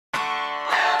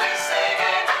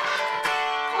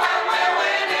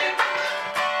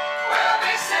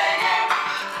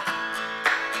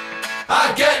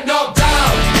get knocked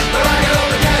down, but I get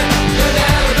up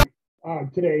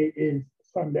again. Today is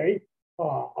Sunday,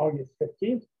 August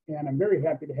 15th, and I'm very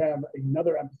happy to have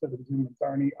another episode of Zoom and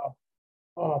Czarny up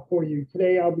for you.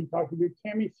 Today, I'll be talking to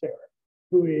Tammy Sayre,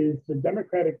 who is the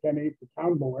Democratic candidate for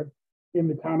town board in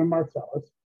the town of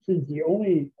Marcellus. She's the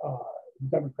only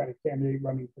Democratic candidate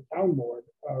running for town board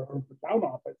or for town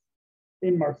office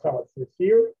in Marcellus this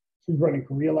year. She's running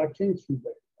for re-election. She's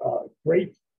a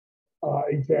great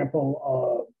example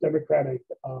of Democratic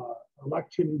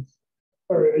elections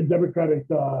or Democratic,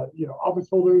 office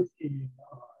holders in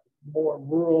more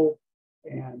rural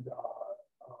and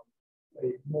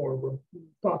a more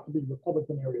thought to be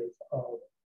Republican areas of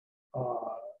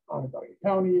Onondaga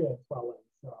County, as well as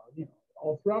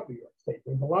all throughout New York State.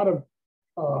 There's a lot of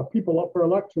people up for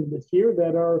election this year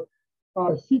that are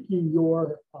seeking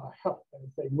your help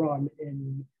as they run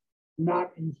in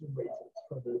not easy races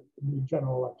for the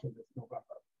general election this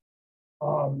November.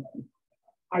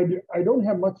 I don't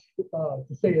have much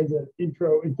to say as an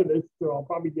intro into this, so I'll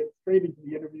probably get straight into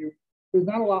the interview. There's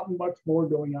not a lot much more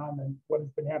going on than what has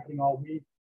been happening all week.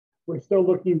 We're still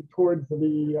looking towards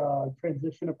the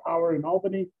transition of power in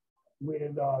Albany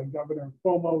with Governor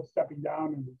Cuomo stepping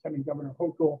down and Lieutenant Governor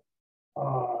Hochul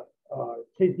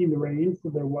taking the reins. So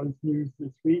there was news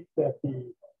this week that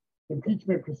the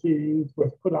impeachment proceedings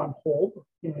was put on hold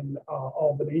in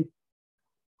Albany.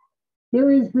 There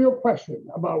is real question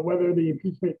about whether the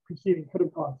impeachment proceeding could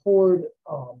have gone forward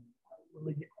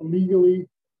legally,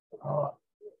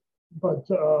 but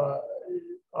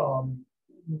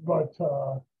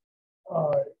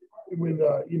with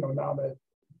now that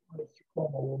Mr.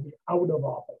 Cuomo will be out of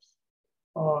office,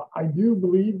 I do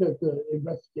believe that the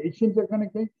investigations are going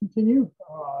to continue.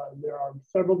 There are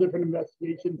several different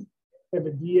investigations at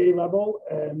the DA level,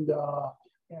 and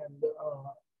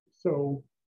so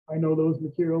I know those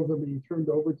materials are being turned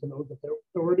over to those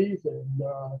authorities, and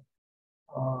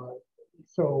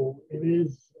so it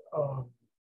is.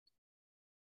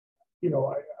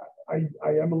 I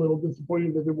am a little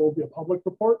disappointed that there won't be a public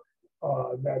report.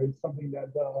 That is something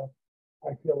that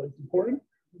I feel is important,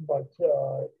 but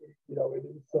it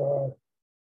is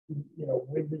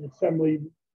with the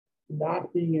assembly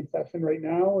not being in session right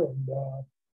now,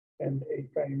 and a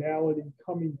finality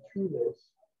coming to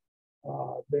this.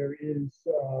 There is,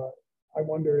 I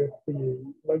wonder if the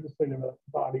legislative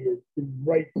body is the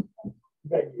right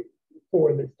venue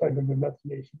for this type of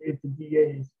investigation, if the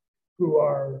DAs who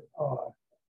are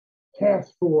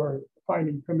tasked for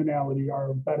finding criminality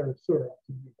are better served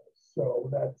to do this. So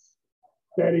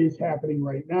that is happening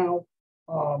right now.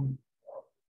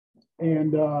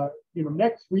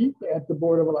 Next week at the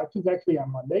Board of Elections, actually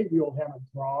on Monday, we will have a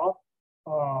draw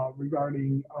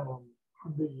regarding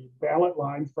the ballot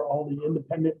lines for all the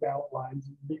independent ballot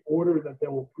lines, the order that they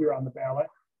will appear on the ballot.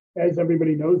 As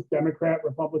everybody knows, Democrat,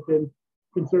 Republican,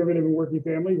 conservative, and working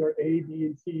families are A, B,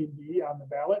 and C, and D on the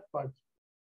ballot, but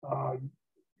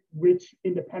which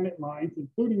independent lines,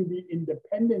 including the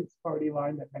Independence Party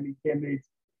line that many candidates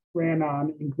ran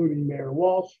on, including Mayor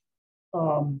Walsh,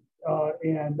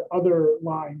 and other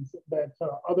lines that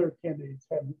other candidates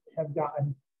have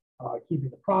gotten,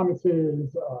 Keeping the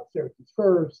Promises, Syracuse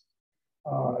First,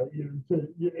 to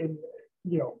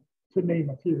name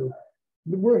a few.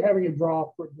 We're having a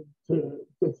draw to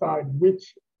decide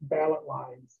which ballot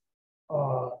lines,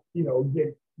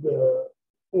 get the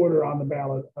order on the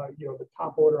ballot, the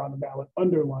top order on the ballot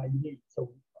under line E.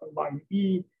 So line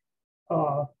E,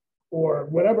 or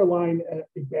whatever line a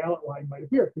ballot line might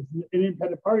appear, because an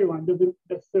independent party line doesn't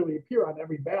necessarily appear on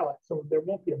every ballot. So there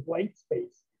won't be a blank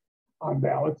space on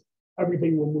ballots.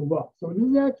 Everything will move up. So this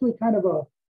is actually kind of a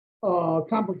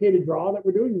complicated draw that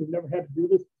we're doing. We've never had to do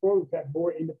this before. We've had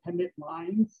more independent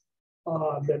lines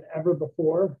than ever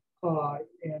before.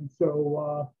 And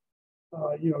so,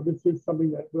 this is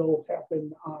something that will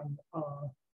happen on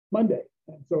Monday.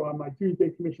 And so on my Tuesday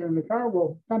commissioner in the car,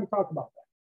 we'll kind of talk about that.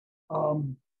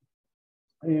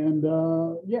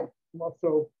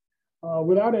 So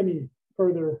without any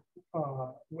further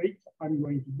wait, I'm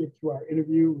going to get to our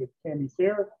interview with Tammy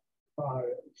Sayre.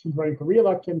 She's running for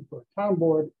re-election for town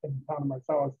board in the town of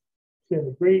Marcellus. She had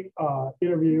a great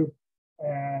interview,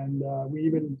 and we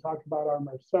even talked about our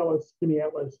Marcellus Skinny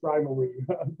Atlas rivalry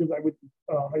because I went to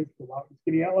high school out in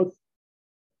Skinny Atlas,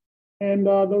 and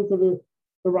those are the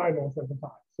rivals at the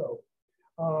time. So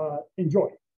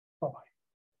enjoy. Bye-bye.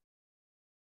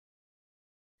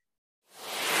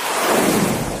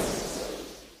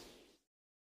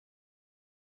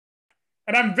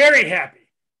 And I'm very happy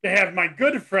to have my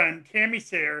good friend, Tammy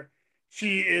Sayre.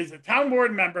 She is a town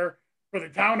board member for the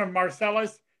town of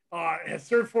Marcellus, has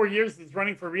served 4 years, is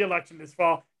running for re-election this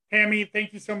fall. Tammy,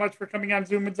 thank you so much for coming on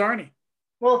Zoom with Czarny.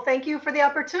 Well, thank you for the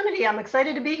opportunity. I'm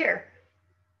excited to be here.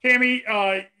 Tammy,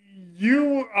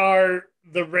 you are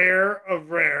the rare of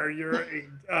rare. You're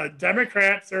a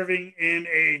Democrat serving in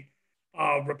a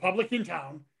Republican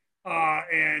town, but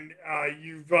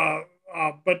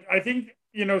I think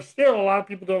still a lot of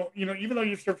people don't. Even though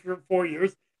you've served for 4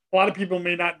 years, a lot of people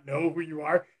may not know who you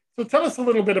are. So tell us a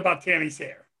little bit about Tammy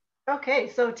Sayre. Okay,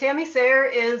 so Tammy Sayre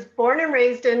is born and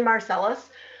raised in Marcellus.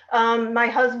 My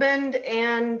husband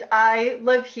and I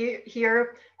live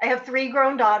here. I have 3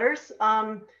 grown daughters.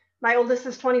 My oldest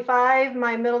is 25,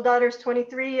 my middle daughter is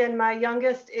 23, and my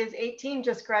youngest is 18,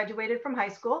 just graduated from high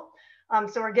school.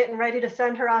 So we're getting ready to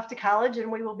send her off to college,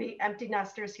 and we will be empty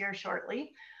nesters here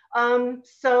shortly.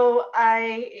 So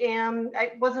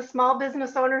I was a small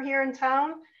business owner here in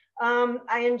town.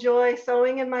 I enjoy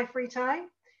sewing in my free time,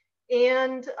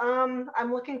 and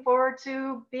I'm looking forward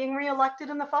to being reelected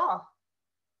in the fall.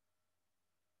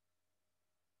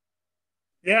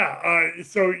 Yeah,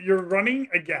 so you're running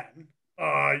again,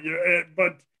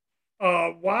 but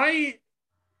why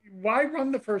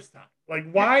run the first time?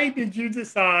 Like, why did you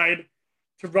decide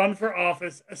to run for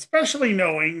office, especially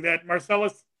knowing that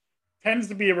Marcellus tends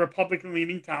to be a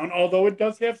Republican-leaning town, although it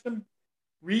does have some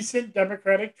recent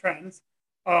Democratic trends?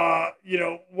 Why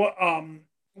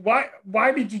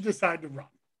did you decide to run?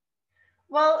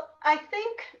 Well, I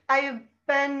think I've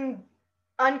been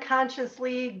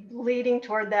unconsciously leading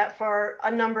toward that for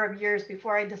a number of years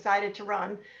before I decided to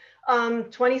run.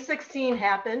 2016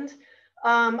 happened.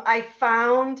 I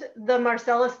found the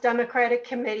Marcellus Democratic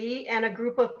Committee and a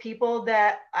group of people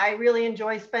that I really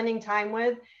enjoy spending time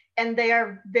with, and they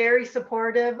are very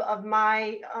supportive of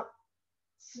my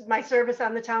service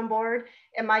on the town board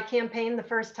and my campaign the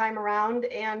first time around.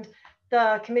 And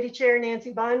the committee chair,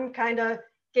 Nancy Bunn, kind of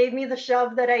gave me the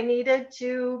shove that I needed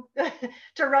to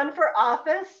to run for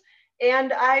office.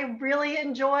 And I really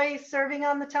enjoy serving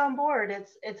on the town board.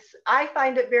 I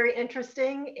find it very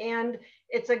interesting, and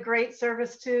it's a great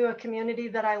service to a community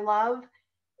that I love.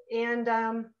 And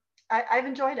I've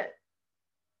enjoyed it.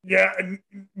 Yeah, and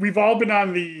we've all been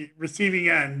on the receiving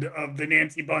end of the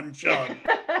Nancy Bunn shove.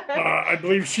 I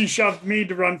believe she shoved me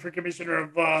to run for commissioner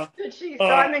of Did she? So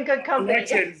I'm in good company.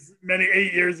 Elections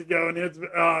 8 years ago, and it's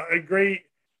a great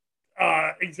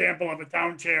example of a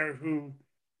town chair who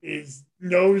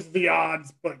knows the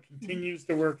odds but continues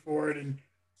to work for it, and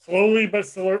slowly but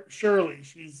surely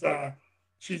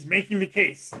she's making the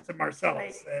case to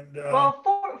Marcellus. Right. And well,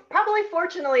 probably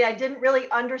fortunately, I didn't really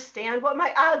understand what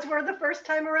my odds were the first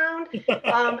time around,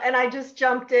 and I just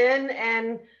jumped in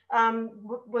and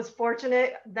was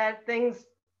fortunate that things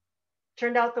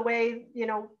turned out the way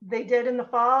they did in the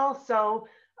fall. So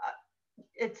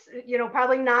it's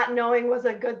probably not knowing was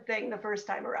a good thing the first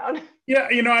time around. Yeah,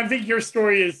 I think your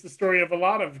story is the story of a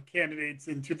lot of candidates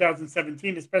in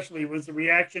 2017, especially was a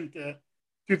reaction to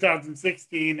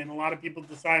 2016, and a lot of people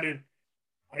decided,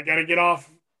 I got to get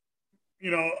off,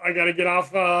 I got to get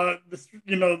off I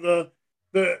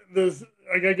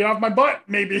got to get off my butt,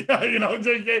 maybe, you got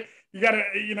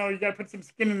to put some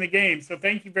skin in the game. So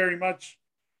thank you very much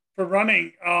for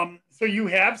running. So you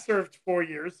have served 4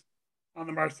 years on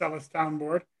the Marcellus Town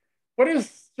Board. What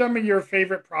is some of your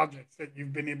favorite projects that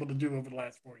you've been able to do over the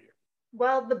last 4 years?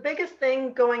 Well, the biggest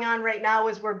thing going on right now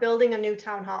is we're building a new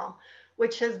town hall,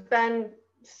 which has been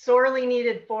sorely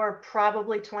needed for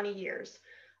probably 20 years.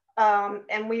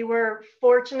 And we were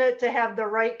fortunate to have the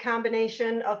right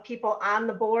combination of people on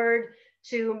the board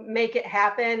to make it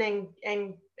happen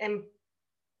and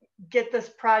get this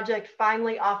project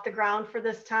finally off the ground for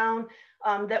this town,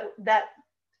 that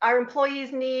our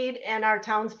employees need and our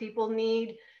townspeople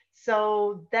need.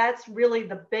 So that's really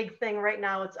the big thing right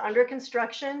now. It's under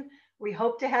construction. We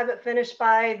hope to have it finished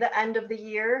by the end of the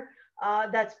year.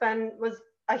 Was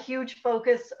a huge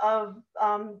focus of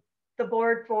the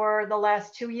board for the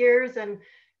last 2 years, and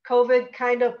COVID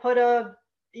kind of put a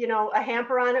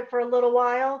hamper on it for a little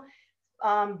while.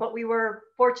 But we were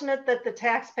fortunate that the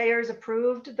taxpayers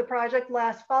approved the project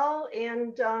last fall,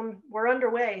 and we're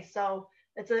underway. So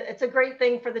it's a great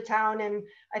thing for the town, and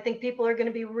I think people are going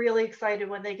to be really excited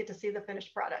when they get to see the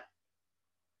finished product.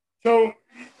 So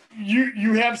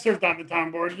you have served on the town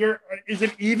board. Is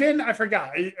it even? I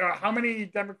forgot. How many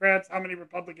Democrats, how many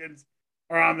Republicans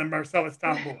are on the Marcellus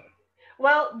Town Board?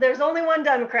 Well, there's only one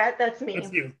Democrat. That's me.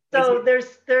 That's you. So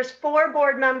there's 4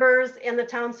 board members and the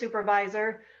town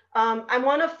supervisor. I'm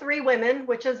one of 3 women,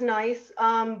 which is nice,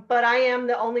 but I am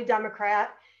the only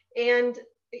Democrat, and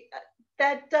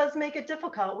that does make it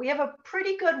difficult. We have a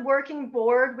pretty good working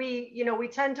board. We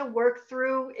tend to work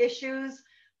through issues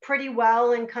pretty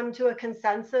well and come to a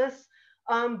consensus.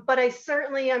 But I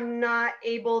certainly am not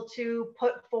able to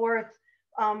put forth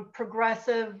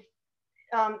progressive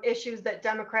issues that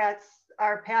Democrats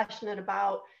are passionate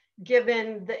about,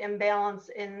 given the imbalance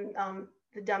in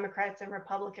the Democrats and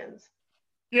Republicans.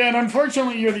 Yeah, and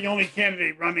unfortunately, you're the only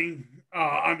candidate running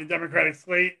on the Democratic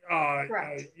slate.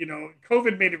 Correct.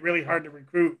 COVID made it really hard to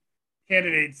recruit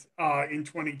candidates in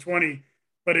 2020.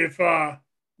 But if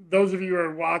those of you who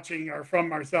are watching are from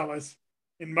Marcellus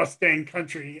in Mustang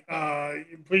Country,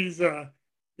 please,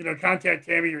 contact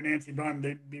Tammy or Nancy Bunn.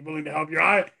 They'd be willing to help you.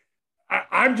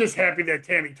 I'm just happy that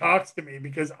Tammy talks to me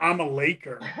because I'm a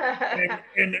Laker,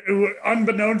 and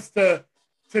unbeknownst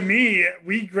to me,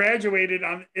 we graduated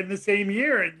in the same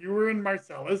year, and you were in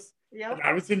Marcellus, Yep. and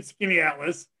I was in Skinny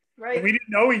Atlas, Right. and we didn't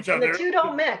know each And other. the two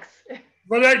don't mix.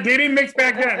 Well, they didn't mix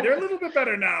back then. They're a little bit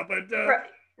better now, but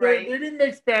Right. they didn't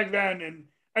mix back then,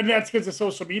 and that's because of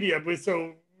social media. But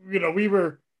so we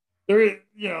were there.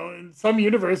 In some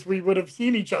universe, we would have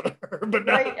seen each other, but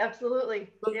not. Right. Absolutely.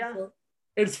 Yeah. So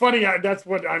it's funny. That's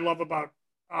what I love about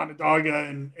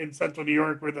Onondaga in Central New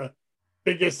York. We're the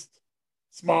biggest,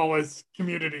 smallest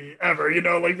community ever. We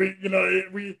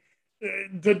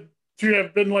to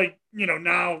have been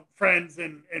now friends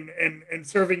and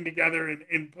serving together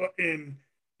in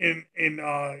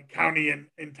county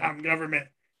and town government,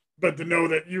 but to know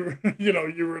that you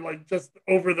were like just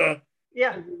over the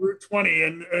Route 20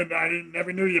 and I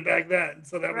never knew you back then,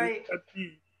 so that's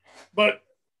neat. But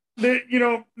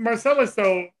Marcellus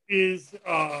though is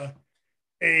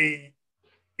a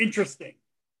interesting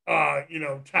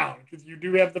town because you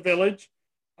do have the village,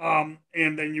 and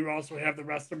then you also have the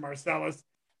rest of Marcellus.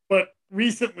 But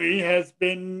recently has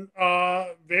been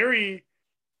very,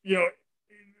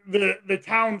 the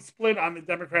town split on the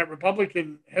Democrat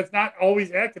Republican has not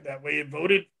always acted that way. It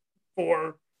voted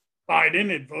for Biden.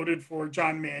 It voted for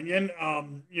John Mannion,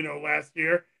 last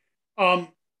year.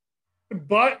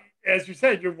 But as you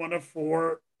said, you're one of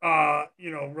four,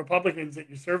 Republicans that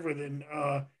you serve with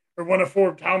or one of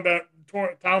four town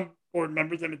board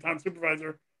members and a town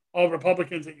supervisor, all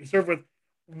Republicans that you serve with.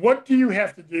 What do you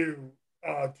have to do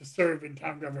to serve in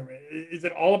town government? Is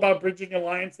it all about bridging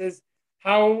alliances?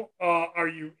 How are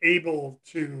you able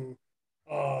to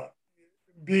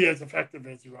be as effective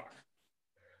as you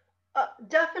are?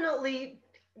 Definitely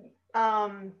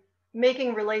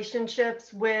making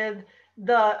relationships with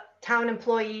the town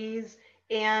employees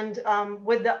and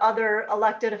with the other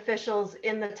elected officials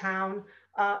in the town.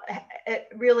 It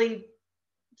really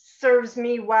serves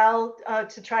me well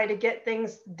to try to get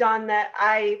things done that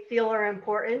I feel are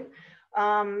important.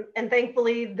 And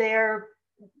thankfully they've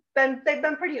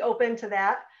been pretty open to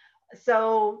that.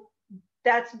 So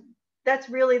that's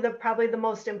really probably the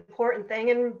most important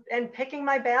thing, and picking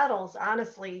my battles,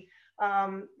 honestly.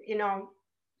 I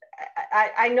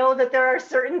know that there are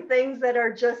certain things that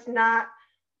are just not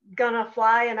gonna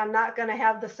fly and I'm not gonna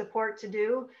have the support to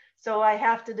do. So I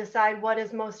have to decide what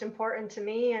is most important to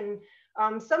me. And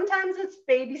sometimes it's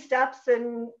baby steps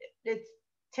and it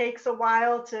takes a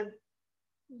while to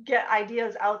get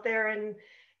ideas out there and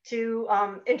to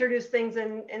introduce things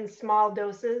in small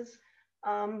doses.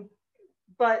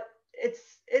 But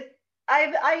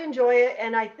I enjoy it,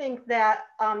 and I think that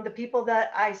the people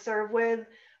that I serve with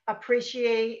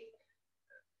appreciate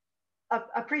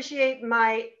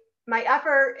my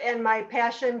effort and my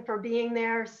passion for being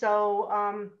there.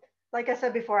 So like I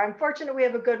said before, I'm fortunate we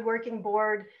have a good working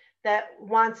board that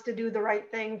wants to do the right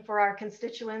thing for our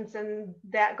constituents, and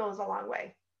that goes a long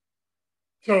way.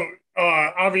 So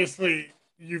obviously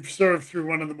you've served through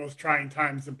one of the most trying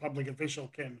times a public official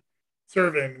can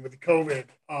serve in with COVID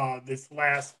this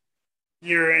last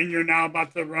year, and you're now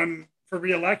about to run for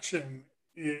re-election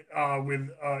with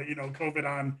COVID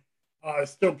on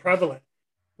still prevalent.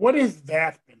 What has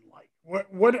that been like?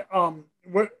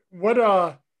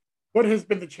 What has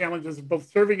been the challenges of both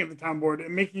serving in the town board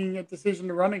and making a decision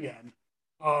to run again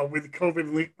with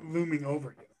COVID looming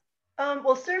over you?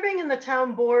 Well, serving in the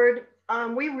town board,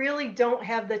 we really don't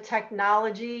have the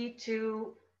technology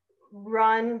to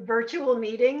run virtual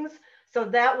meetings. So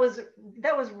that was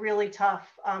really tough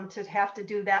to have to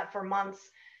do that for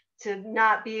months, to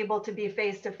not be able to be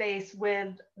face to face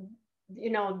with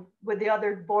the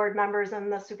other board members and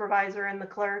the supervisor and the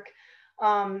clerk,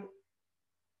 and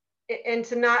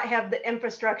to not have the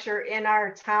infrastructure in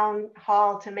our town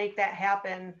hall to make that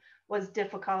happen was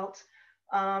difficult.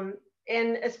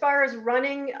 And as far as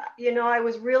running, I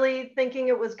was really thinking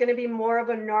it was going to be more of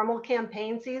a normal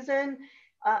campaign season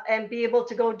and be able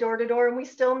to go door to door, and we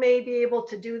still may be able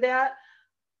to do that.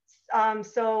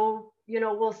 So,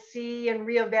 we'll see and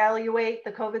reevaluate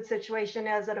the COVID situation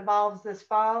as it evolves this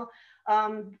fall.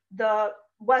 The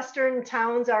Western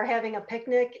towns are having a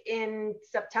picnic in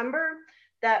September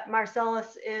that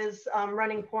Marcellus is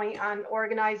running point on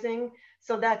organizing.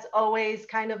 So that's always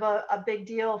kind of a big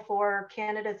deal for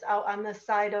candidates out on this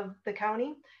side of the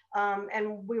county.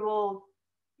 And we will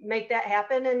make that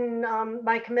happen. And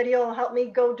my committee will help me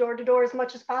go door to door as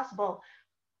much as possible.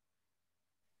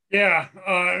 Yeah,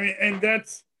 and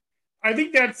I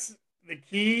think that's the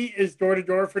key is door to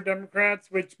door for Democrats,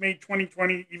 which made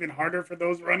 2020 even harder for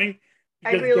those running.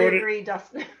 I really agree,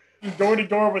 Dustin. Door to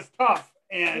door was tough,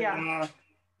 and Yeah.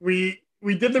 We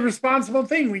did the responsible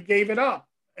thing. We gave it up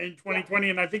in 2020,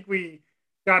 and I think we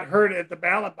got hurt at the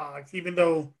ballot box, even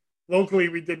though locally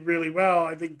we did really well.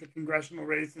 I think the congressional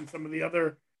race and some of the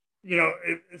other,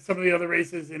 some of the other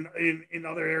races in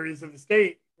other areas of the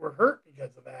state were hurt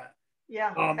because of that.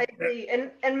 Yeah, I agree.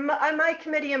 And my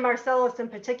committee and Marcellus in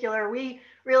particular, we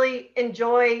really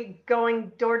enjoy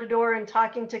going door to door and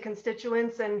talking to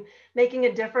constituents and making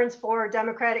a difference for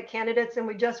Democratic candidates. And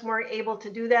we just weren't able to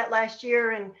do that last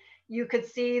year. And you could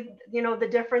see, the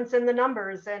difference in the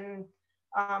numbers, and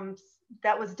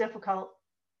that was difficult.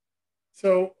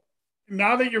 So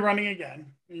now that you're running again,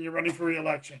 and you're running for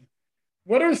re-election,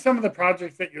 what are some of the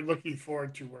projects that you're looking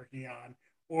forward to working on?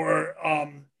 Or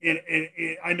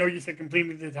I know you said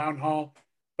completing the town hall,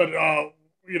 but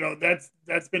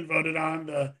that's been voted on.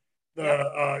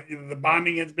 The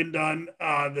bonding has been done.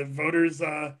 The voters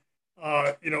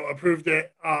approved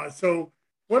it. So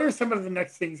what are some of the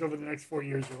next things over the next 4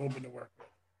 years you're hoping to work with?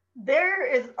 There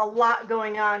is a lot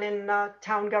going on in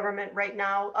town government right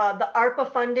now. The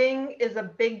ARPA funding is a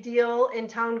big deal in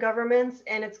town governments,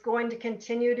 and it's going to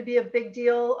continue to be a big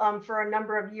deal for a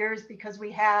number of years because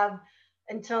we have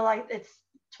until it's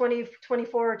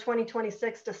 2024 or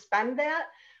 2026 to spend that.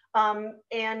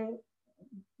 And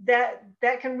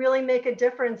that can really make a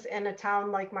difference in a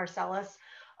town like Marcellus.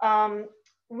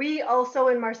 We also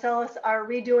in Marcellus are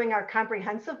redoing our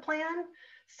comprehensive plan.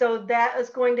 So that is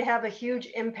going to have a huge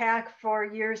impact for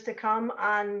years to come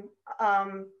on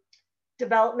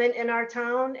development in our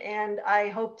town. And I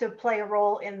hope to play a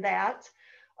role in that.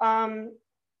 And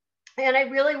I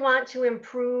really want to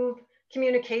improve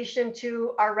communication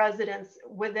to our residents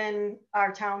within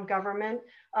our town government.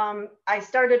 I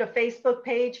started a Facebook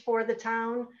page for the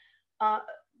town a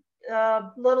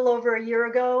little over a year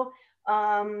ago.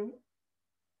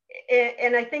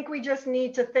 And I think we just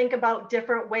need to think about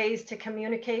different ways to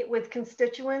communicate with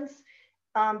constituents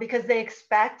because they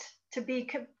expect to be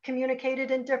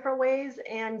communicated in different ways.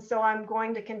 And so I'm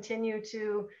going to continue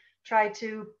to try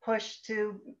to push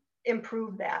to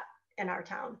improve that in our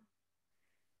town.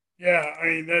 Yeah, I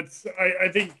mean, I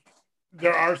think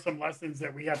there are some lessons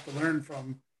that we have to learn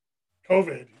from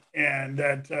COVID, and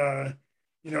that,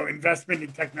 investment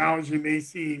in technology may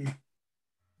seem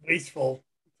wasteful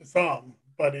to some,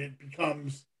 but it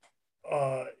becomes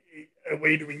a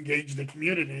way to engage the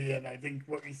community. And I think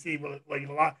what we see, like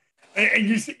a lot, and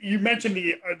you mentioned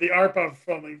the ARPA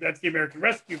funding, that's the American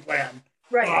Rescue Plan,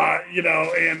 right?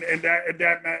 And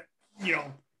that meant,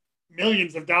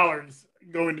 millions of dollars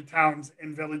go into towns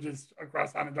and villages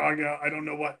across Onondaga. I don't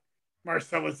know what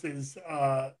Marcellus is.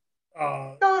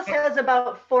 Marcellus has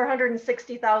about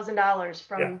 $460,000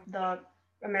 from the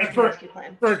American Rescue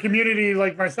Plan. For a community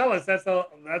like Marcellus, that's a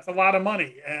lot of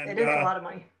money. And it is a lot of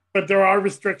money. But there are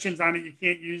restrictions on it. You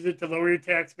can't use it to lower your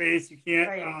tax base. You can't.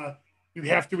 Right. You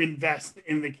have to invest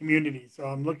in the community. So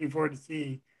I'm looking forward to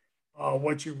see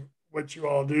what you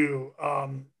all do.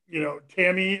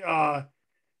 Tammy,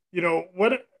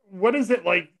 what is it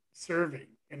like serving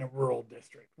in a rural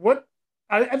district?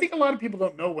 I think a lot of people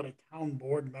don't know what a town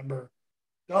board member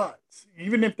does,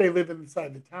 even if they live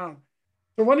inside the town.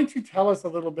 So why don't you tell us a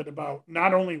little bit about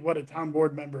not only what a town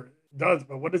board member does,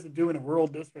 but what does it do in a rural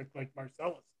district like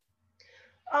Marcellus?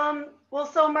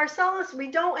 So Marcellus, we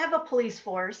don't have a police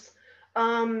force.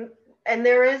 And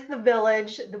there is the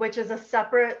village, which is a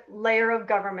separate layer of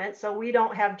government. So we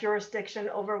don't have jurisdiction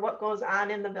over what goes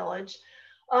on in the village.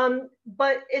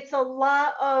 But it's a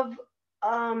lot of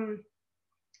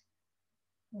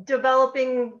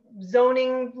developing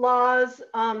zoning laws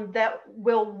that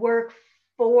will work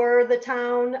for the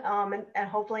town and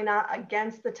hopefully not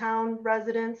against the town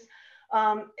residents.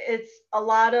 It's a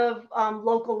lot of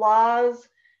local laws.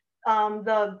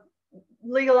 The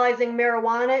legalizing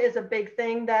marijuana is a big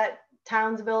thing that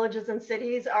towns, villages, and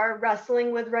cities are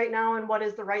wrestling with right now, and what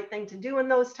is the right thing to do in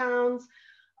those towns.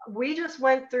 We just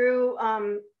went through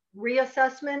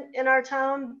reassessment in our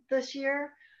town this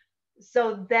year.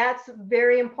 So that's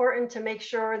very important to make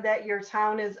sure that your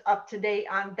town is up to date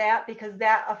on that, because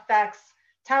that affects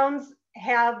towns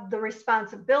have the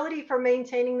responsibility for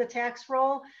maintaining the tax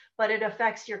roll, but it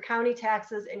affects your county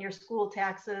taxes and your school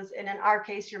taxes, and in our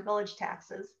case, your village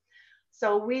taxes.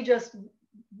 So we just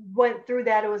went through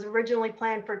that. It was originally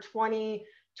planned for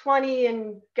 2020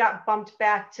 and got bumped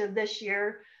back to this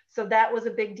year. So that was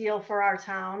a big deal for our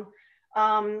town.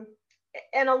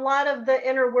 And a lot of the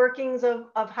inner workings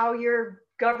of how your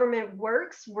government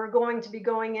works, we're going to be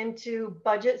going into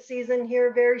budget season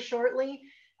here very shortly.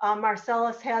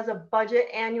 Marcellus has a budget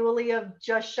annually of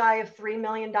just shy of $3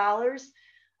 million.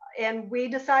 And we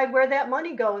decide where that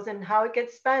money goes and how it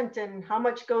gets spent and how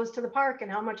much goes to the park and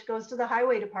how much goes to the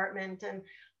highway department and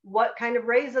what kind of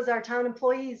raises our town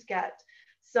employees get.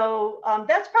 So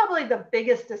that's probably the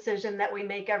biggest decision that we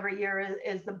make every year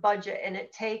is the budget. And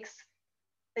it takes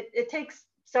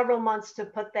several months to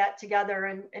put that together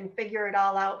and figure it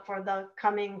all out for the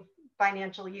coming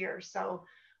financial year. So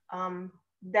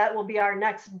that will be our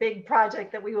next big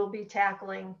project that we will be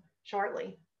tackling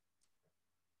shortly.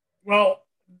 Well,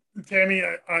 Tammy,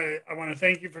 I want to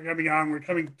thank you for coming on. We're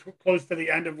coming close to the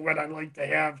end of what I'd like to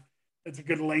have. It's a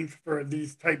good length for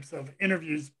these types of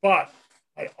interviews, but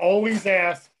I always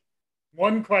ask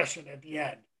one question at the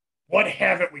end. What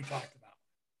haven't we talked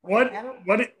about?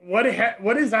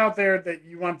 What is out there that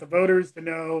you want the voters to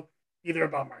know, either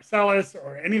about Marcellus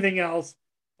or anything else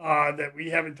that we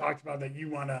haven't talked about that you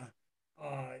want to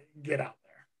get out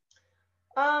there?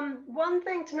 One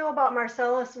thing to know about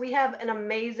Marcellus, we have an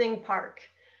amazing park.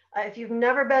 If you've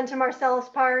never been to Marcellus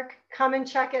Park, come and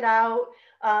check it out.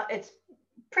 It's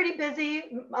pretty busy,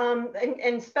 and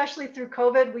especially through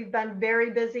COVID, we've been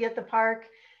very busy at the park.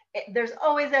 There's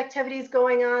always activities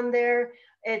going on there.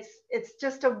 It's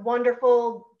just a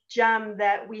wonderful gem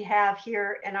that we have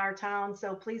here in our town.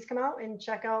 So please come out and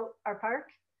check out our park.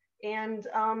 And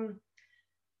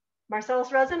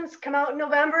Marcellus residents, come out in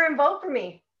November and vote for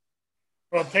me.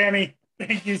 Well, Tammy,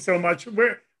 thank you so much.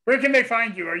 Where can they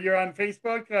find you? Are you on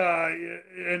Facebook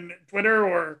and Twitter,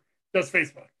 or just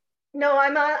Facebook? No,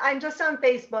 I'm just on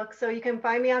Facebook. So you can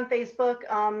find me on Facebook.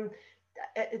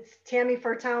 It's Tammy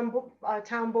for Town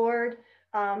Board.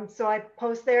 So I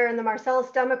post there, and the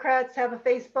Marcellus Democrats have a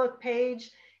Facebook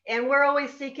page, and we're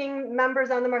always seeking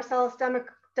members on the Marcellus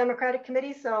Democratic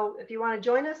Committee. So if you want to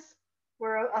join us,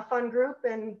 we're a fun group,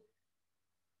 and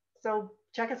so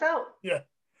check us out. Yeah.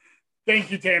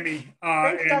 Thank you, Tammy.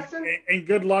 Thanks, Dustin. And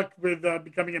good luck with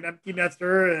becoming an empty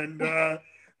nester. And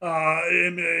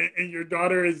your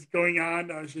daughter is going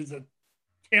on. She's a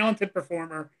talented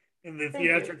performer in the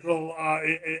theatrical,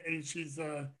 and she's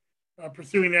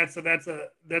pursuing that. So that's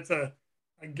a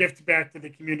gift back to the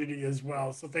community as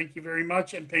well. So thank you very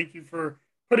much, and thank you for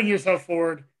putting yourself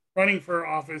forward, running for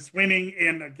office, winning,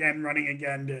 and again running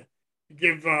again to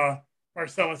give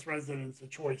Marcellus residents a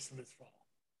choice this fall.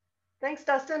 Thanks,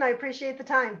 Dustin. I appreciate the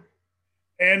time.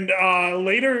 And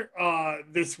later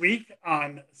this week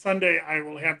on Sunday, I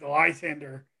will have the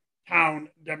Lysander Town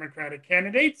Democratic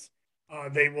candidates.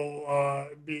 They will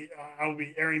I'll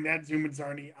be airing that Zoom with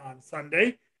Czarny on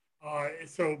Sunday.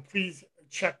 So please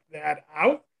check that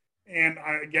out. And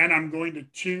again, I'm going to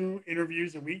 2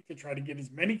 interviews a week to try to get as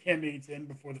many candidates in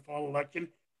before the fall election.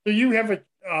 So you have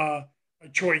a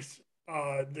choice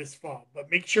this fall. But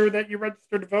make sure that you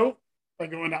register to vote by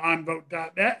going to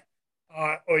onvote.net,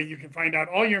 or you can find out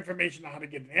all your information on how to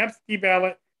get an absentee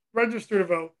ballot, register to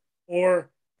vote,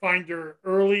 or find your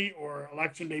early or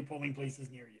election day polling places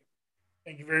near you.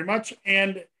 Thank you very much,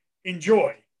 and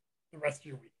enjoy the rest of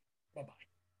your week.